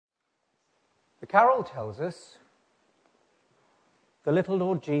The carol tells us, the little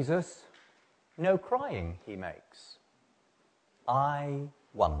Lord Jesus, no crying he makes. I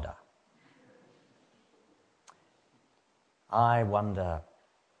wonder. I wonder,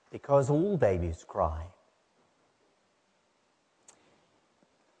 because all babies cry.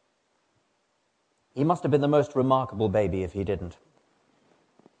 He must have been the most remarkable baby if he didn't.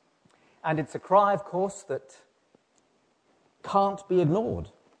 And it's a cry, of course, that can't be ignored.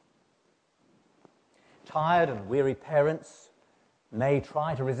 Tired and weary parents may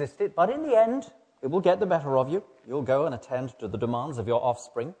try to resist it, but in the end, it will get the better of you. You'll go and attend to the demands of your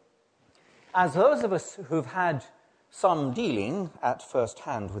offspring. As those of us who've had some dealing at first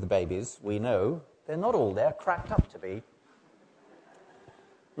hand with babies, we know they're not all they're cracked up to be.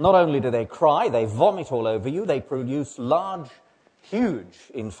 Not only do they cry, they vomit all over you, they produce large, huge,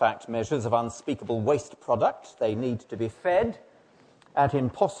 in fact, measures of unspeakable waste product. They need to be fed at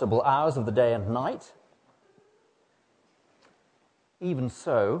impossible hours of the day and night. Even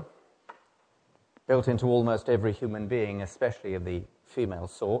so, built into almost every human being, especially of the female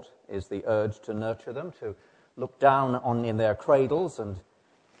sort, is the urge to nurture them, to look down on in their cradles and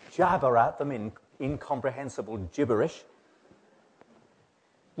jabber at them in incomprehensible gibberish.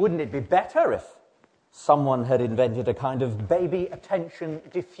 Wouldn't it be better if someone had invented a kind of baby attention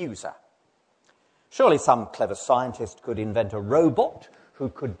diffuser? Surely some clever scientist could invent a robot who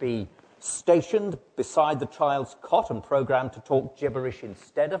could be stationed beside the child's cot and programmed to talk gibberish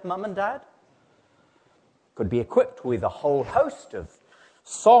instead of mum and dad? Could be equipped with a whole host of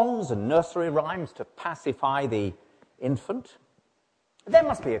songs and nursery rhymes to pacify the infant. There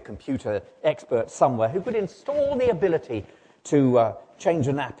must be a computer expert somewhere who could install the ability to change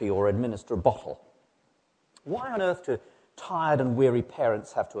a nappy or administer a bottle. Why on earth do tired and weary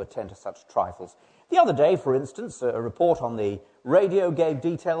parents have to attend to such trifles? The other day, for instance, a report on the radio gave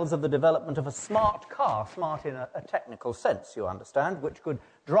details of the development of a smart car, smart in a technical sense, you understand, which could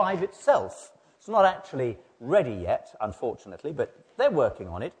drive itself. It's not actually ready yet, unfortunately, but they're working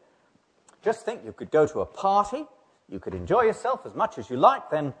on it. Just think, you could go to a party, you could enjoy yourself as much as you like,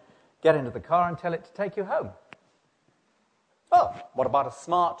 then get into the car and tell it to take you home. Oh, what about a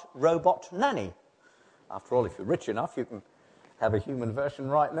smart robot nanny? After all, if you're rich enough, you can have a human version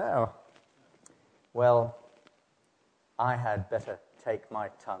right now. Well, I had better take my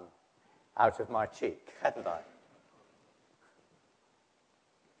tongue out of my cheek, hadn't I?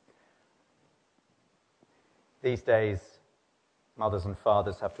 These days, mothers and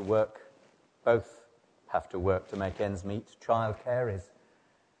fathers have to work. Both have to work to make ends meet. Childcare is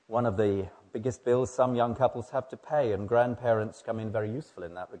one of the biggest bills some young couples have to pay, and grandparents come in very useful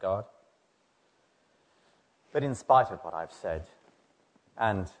in that regard. But in spite of what I've said,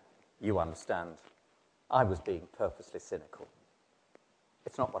 and you understand, I was being purposely cynical.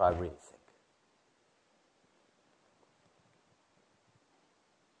 It's not what I really think.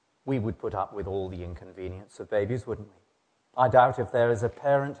 We would put up with all the inconvenience of babies, wouldn't we? I doubt if there is a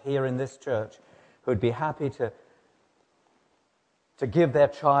parent here in this church who'd be happy to give their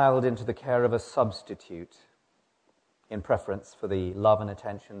child into the care of a substitute in preference for the love and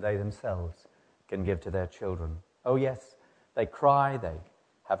attention they themselves can give to their children. Oh yes, they cry, they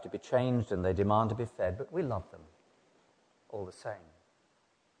have to be changed, and they demand to be fed, but we love them all the same.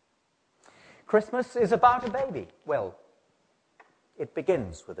 Christmas is about a baby. Well, it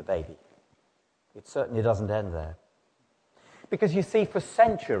begins with a baby. It certainly doesn't end there. Because you see, for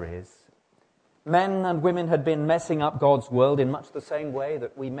centuries, men and women had been messing up God's world in much the same way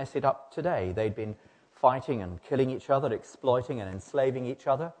that we mess it up today. They'd been fighting and killing each other, exploiting and enslaving each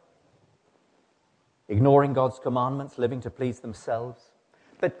other, ignoring God's commandments, living to please themselves.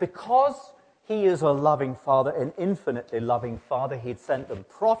 But because he is a loving Father, an infinitely loving Father, he'd sent them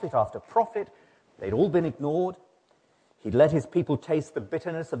prophet after prophet. They'd all been ignored. He'd let his people taste the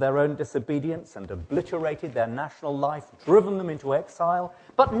bitterness of their own disobedience and obliterated their national life, driven them into exile.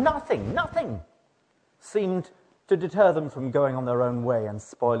 But nothing seemed to deter them from going on their own way and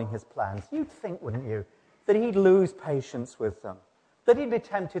spoiling his plans. You'd think, wouldn't you, that he'd lose patience with them, that he'd be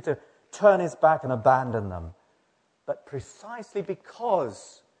tempted to turn his back and abandon them. But precisely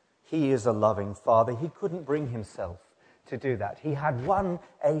because he is a loving Father, he couldn't bring himself to do that. He had one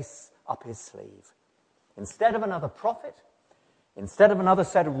ace up his sleeve. Instead of another prophet, instead of another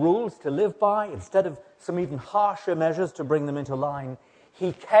set of rules to live by, instead of some even harsher measures to bring them into line,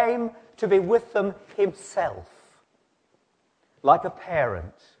 he came to be with them himself, like a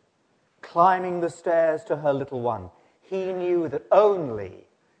parent climbing the stairs to her little one. He knew that only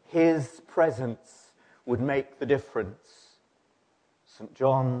his presence would make the difference. St.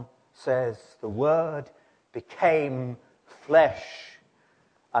 John says, the Word became flesh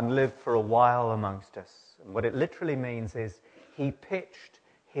and lived for a while amongst us. And what it literally means is he pitched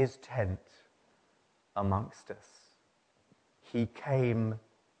his tent amongst us. He came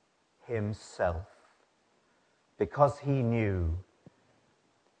himself because he knew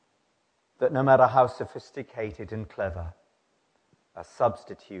that no matter how sophisticated and clever, a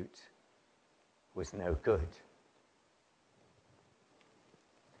substitute was no good.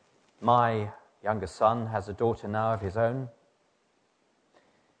 My younger son has a daughter now of his own.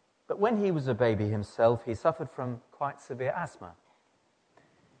 But when he was a baby himself, he suffered from quite severe asthma.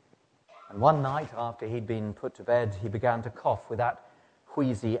 And one night after he'd been put to bed, he began to cough with that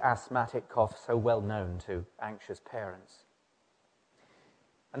wheezy asthmatic cough so well known to anxious parents.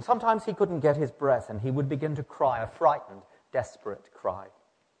 And sometimes he couldn't get his breath and he would begin to cry, a frightened, desperate cry.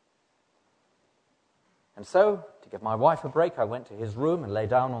 And so, to give my wife a break, I went to his room and lay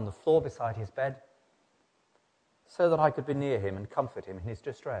down on the floor beside his bed so that I could be near him and comfort him in his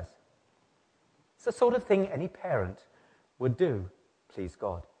distress. It's the sort of thing any parent would do, please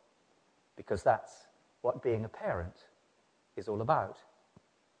God, because that's what being a parent is all about.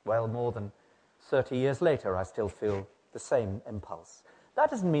 Well, more than 30 years later, I still feel the same impulse. That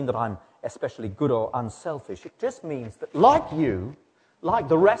doesn't mean that I'm especially good or unselfish. It just means that, like you, like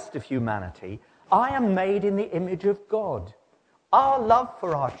the rest of humanity, I am made in the image of God. Our love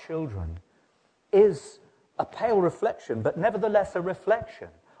for our children is a pale reflection, but nevertheless a reflection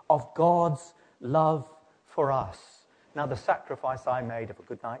of God's love for us. Now, the sacrifice I made of a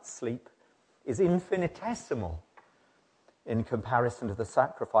good night's sleep is infinitesimal in comparison to the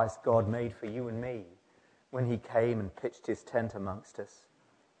sacrifice God made for you and me when he came and pitched his tent amongst us.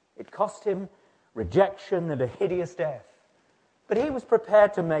 It cost him rejection and a hideous death. But he was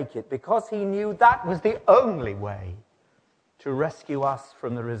prepared to make it because he knew that was the only way to rescue us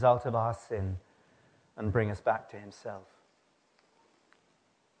from the result of our sin and bring us back to himself.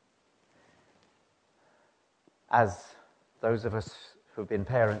 As those of us who've been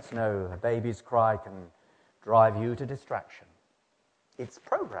parents know, a baby's cry can drive you to distraction. It's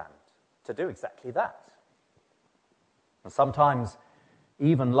programmed to do exactly that. And sometimes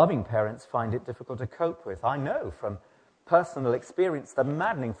even loving parents find it difficult to cope with. I know from personal experience the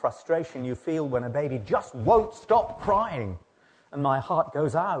maddening frustration you feel when a baby just won't stop crying. And my heart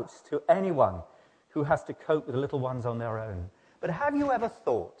goes out to anyone who has to cope with little ones on their own. But have you ever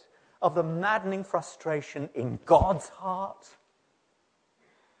thought of the maddening frustration in God's heart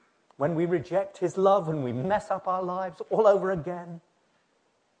when we reject his love and we mess up our lives all over again?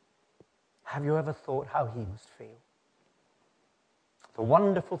 Have you ever thought how he must feel? The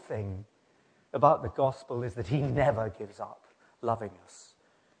wonderful thing about the gospel is that he never gives up loving us,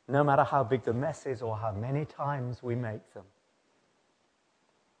 no matter how big the mess is or how many times we make them.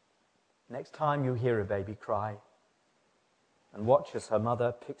 Next time you hear a baby cry and watch as her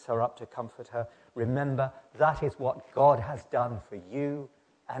mother picks her up to comfort her, remember that is what God has done for you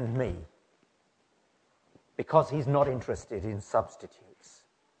and me, because he's not interested in substitutes.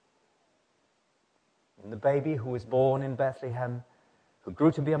 In the baby who was born in Bethlehem, who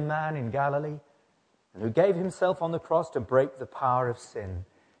grew to be a man in Galilee, and who gave himself on the cross to break the power of sin,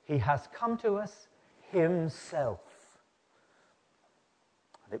 he has come to us himself.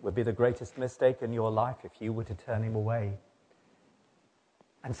 And it would be the greatest mistake in your life if you were to turn him away.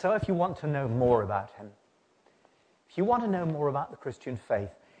 And so if you want to know more about him, if you want to know more about the Christian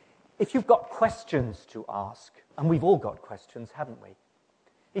faith, if you've got questions to ask, and we've all got questions, haven't we?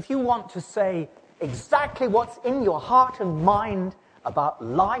 If you want to say exactly what's in your heart and mind about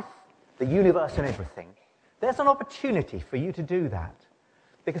life, the universe and everything, there's an opportunity for you to do that.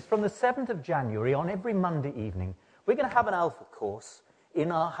 Because from the 7th of January, on every Monday evening, we're going to have an Alpha course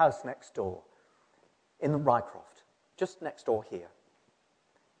in our house next door, in the Rycroft, just next door here.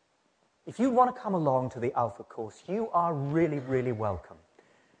 If you want to come along to the Alpha course, you are really, really welcome.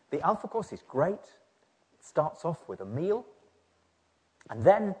 The Alpha course is great. It starts off with a meal, and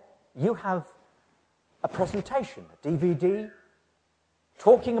then you have a presentation, a DVD,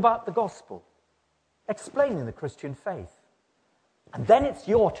 talking about the gospel, explaining the Christian faith. And then it's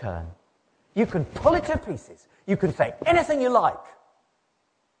your turn. You can pull it to pieces. You can say anything you like.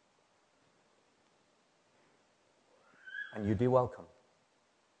 And you'd be welcome.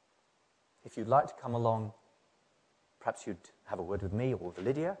 If you'd like to come along, perhaps you'd have a word with me or with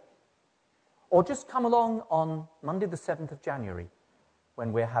Lydia, or just come along on Monday the 7th of January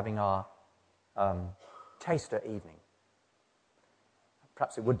when we're having our taster evening.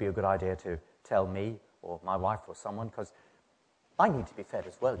 Perhaps it would be a good idea to tell me or my wife or someone, because I need to be fed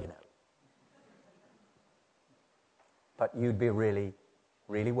as well, you know. But you'd be really,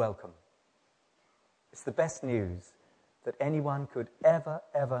 really welcome. It's the best news that anyone could ever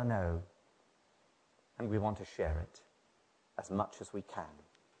know. And we want to share it as much as we can.